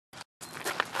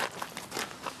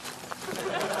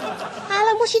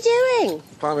what's she doing?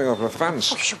 Climbing over a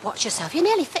fence. Oh, you should watch yourself. You're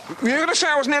nearly fit. You're going to say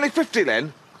I was nearly 50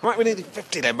 then? Might be nearly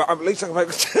 50 then, but at least I can make...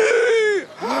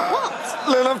 What?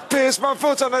 Lil, I've pierced my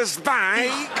foot on a spike.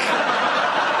 Getting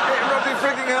Roddy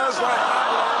frigging house like that.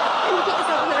 Can you get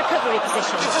yourself in the recovery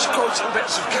position? You just caught some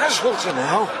bits of casualty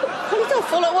now. Well, you don't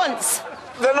fall at once.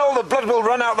 Then all the blood will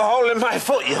run out the hole in my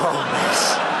foot, you old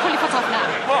mess. Pull your foot off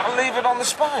now. What, I'll leave it on the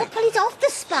spike? Pull it off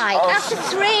the spike. Oh, After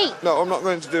 3. No, I'm not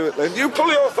going to do it then. You pull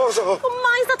your foot off. Well,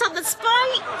 mine's not on the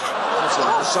spike. Listen,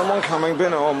 there's someone coming. Be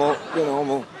normal. Be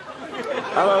normal.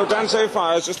 Hello, Dante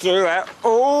Fires just through that.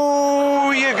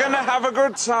 Oh, you're going to have a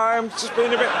good time. Just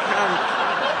being a bit...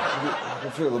 I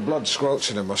can feel the blood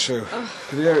squelching in my shoe. Oh.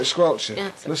 Can you hear it squelching?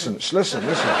 Yeah, listen, listen.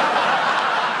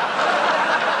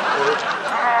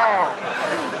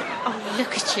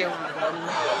 Look at you.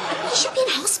 You should be in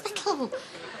hospital.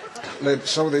 Lynn,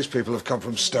 some of these people have come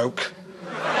from Stoke.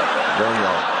 Very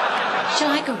well.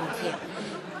 Shall I go on for you?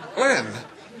 Lynn,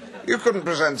 you couldn't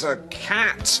present a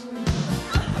cat